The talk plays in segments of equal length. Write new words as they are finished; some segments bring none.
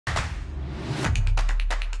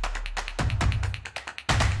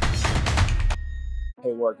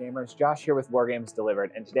Hey Wargamers, Josh here with Wargames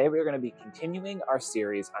Delivered, and today we are going to be continuing our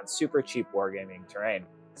series on super cheap wargaming terrain.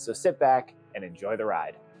 So sit back and enjoy the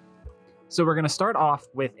ride. So we're going to start off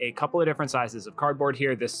with a couple of different sizes of cardboard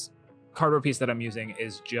here. This cardboard piece that I'm using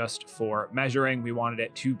is just for measuring. We wanted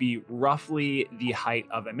it to be roughly the height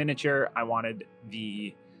of a miniature. I wanted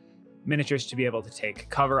the miniatures to be able to take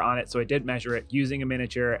cover on it, so I did measure it using a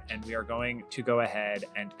miniature, and we are going to go ahead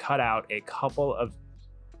and cut out a couple of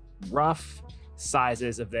rough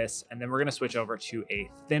sizes of this, and then we're going to switch over to a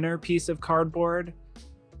thinner piece of cardboard,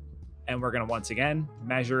 and we're going to once again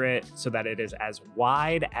measure it so that it is as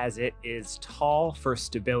wide as it is tall for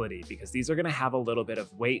stability, because these are going to have a little bit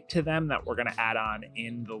of weight to them that we're going to add on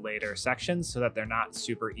in the later sections so that they're not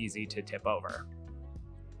super easy to tip over.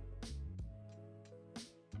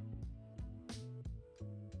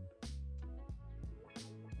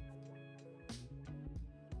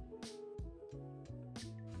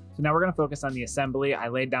 So now we're going to focus on the assembly. I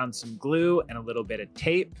laid down some glue and a little bit of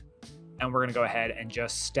tape, and we're going to go ahead and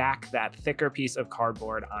just stack that thicker piece of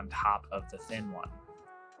cardboard on top of the thin one.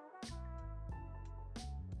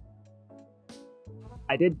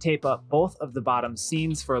 I did tape up both of the bottom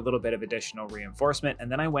seams for a little bit of additional reinforcement,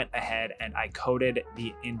 and then I went ahead and I coated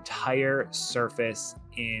the entire surface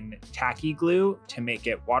in tacky glue to make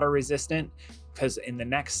it water resistant, because in the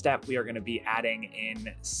next step we are going to be adding in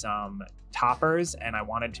some toppers, and I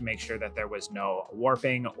wanted to make sure that there was no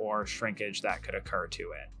warping or shrinkage that could occur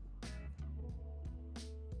to it.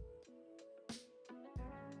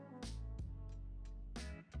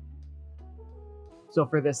 So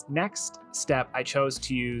for this next step, I chose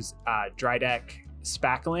to use dry deck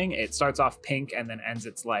spackling. It starts off pink and then ends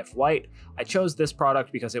its life white. I chose this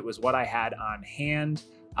product because it was what I had on hand,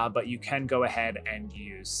 but you can go ahead and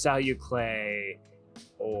use Celluclay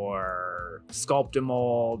or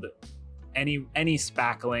Sculptamold. Any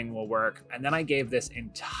spackling will work. And then I gave this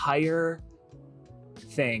entire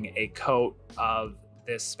thing a coat of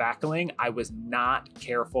this spackling. I was not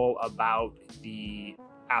careful about the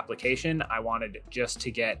application. I wanted just to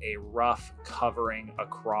get a rough covering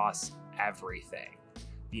across everything,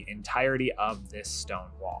 the entirety of this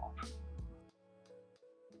stone wall.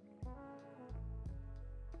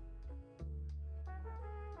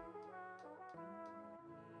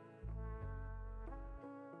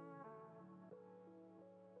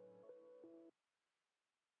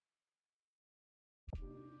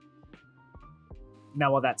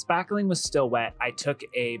 Now, while that spackling was still wet, I took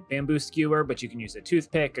a bamboo skewer, but you can use a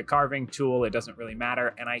toothpick, a carving tool, it doesn't really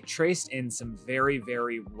matter, and I traced in some very,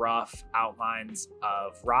 very rough outlines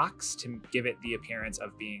of rocks to give it the appearance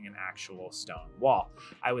of being an actual stone wall.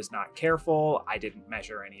 I was not careful, I didn't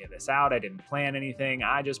measure any of this out, I didn't plan anything,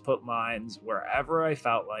 I just put lines wherever I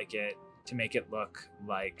felt like it to make it look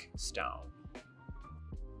like stone.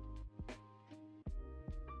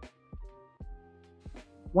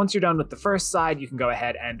 Once you're done with the first side, you can go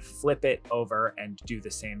ahead and flip it over and do the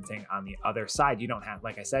same thing on the other side. You don't have,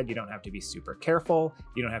 like I said, you don't have to be super careful.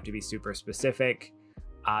 You don't have to be super specific.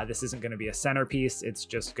 This isn't going to be a centerpiece. It's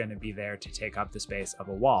just going to be there to take up the space of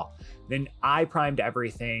a wall. Then I primed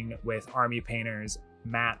everything with Army Painter's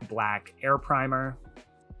matte black air primer.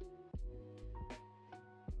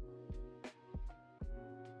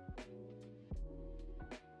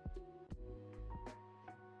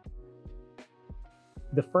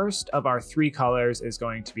 The first of our three colors is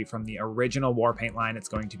going to be from the original war paint line. It's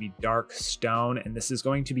going to be dark stone, and this is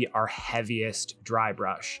going to be our heaviest dry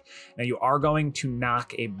brush. Now, you are going to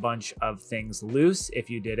knock a bunch of things loose if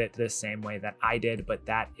you did it the same way that I did, but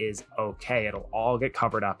that is okay. It'll all get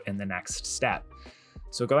covered up in the next step.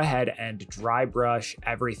 So go ahead and dry brush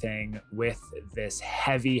everything with this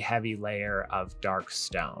heavy, heavy layer of dark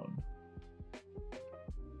stone.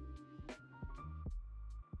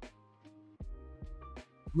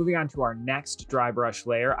 Moving on to our next dry brush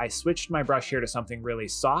layer, I switched my brush here to something really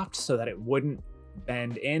soft so that it wouldn't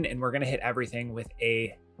bend in, and we're gonna hit everything with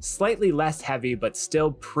a slightly less heavy, but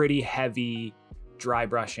still pretty heavy dry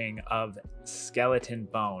brushing of skeleton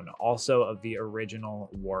bone, also of the original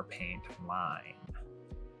war paint line.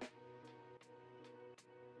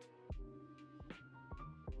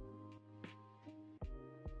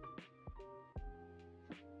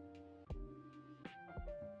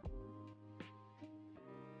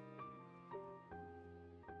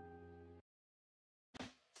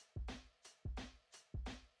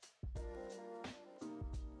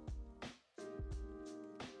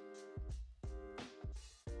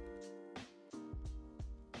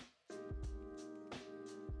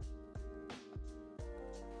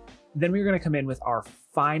 Then we're going to come in with our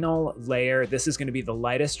final layer, this is going to be the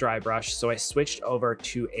lightest dry brush. So I switched over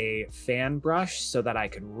to a fan brush so that I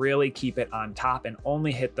could really keep it on top and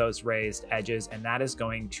only hit those raised edges. And that is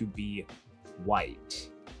going to be white.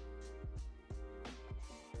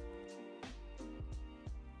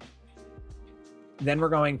 Then we're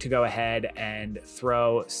going to go ahead and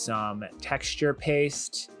throw some texture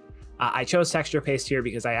paste. I chose texture paste here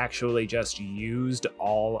because I actually just used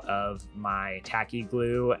all of my tacky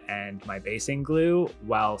glue and my basing glue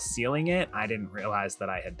while sealing it. I didn't realize that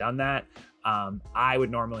I had done that. I would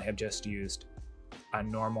normally have just used a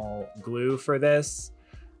normal glue for this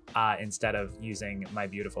instead of using my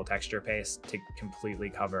beautiful texture paste to completely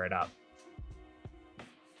cover it up.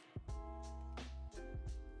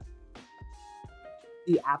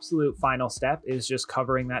 The absolute final step is just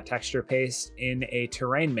covering that texture paste in a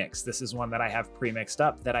terrain mix. This is one that I have pre-mixed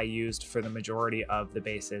up that I used for the majority of the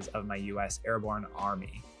bases of my US Airborne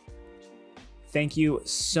Army. Thank you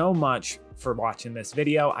so much for watching this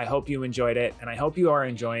video. I hope you enjoyed it, and I hope you are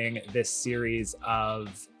enjoying this series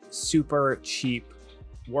of super cheap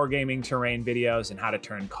wargaming terrain videos and how to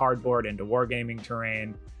turn cardboard into wargaming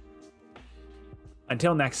terrain.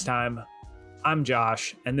 Until next time, I'm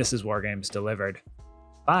Josh, and this is Wargames Delivered.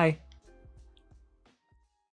 Bye.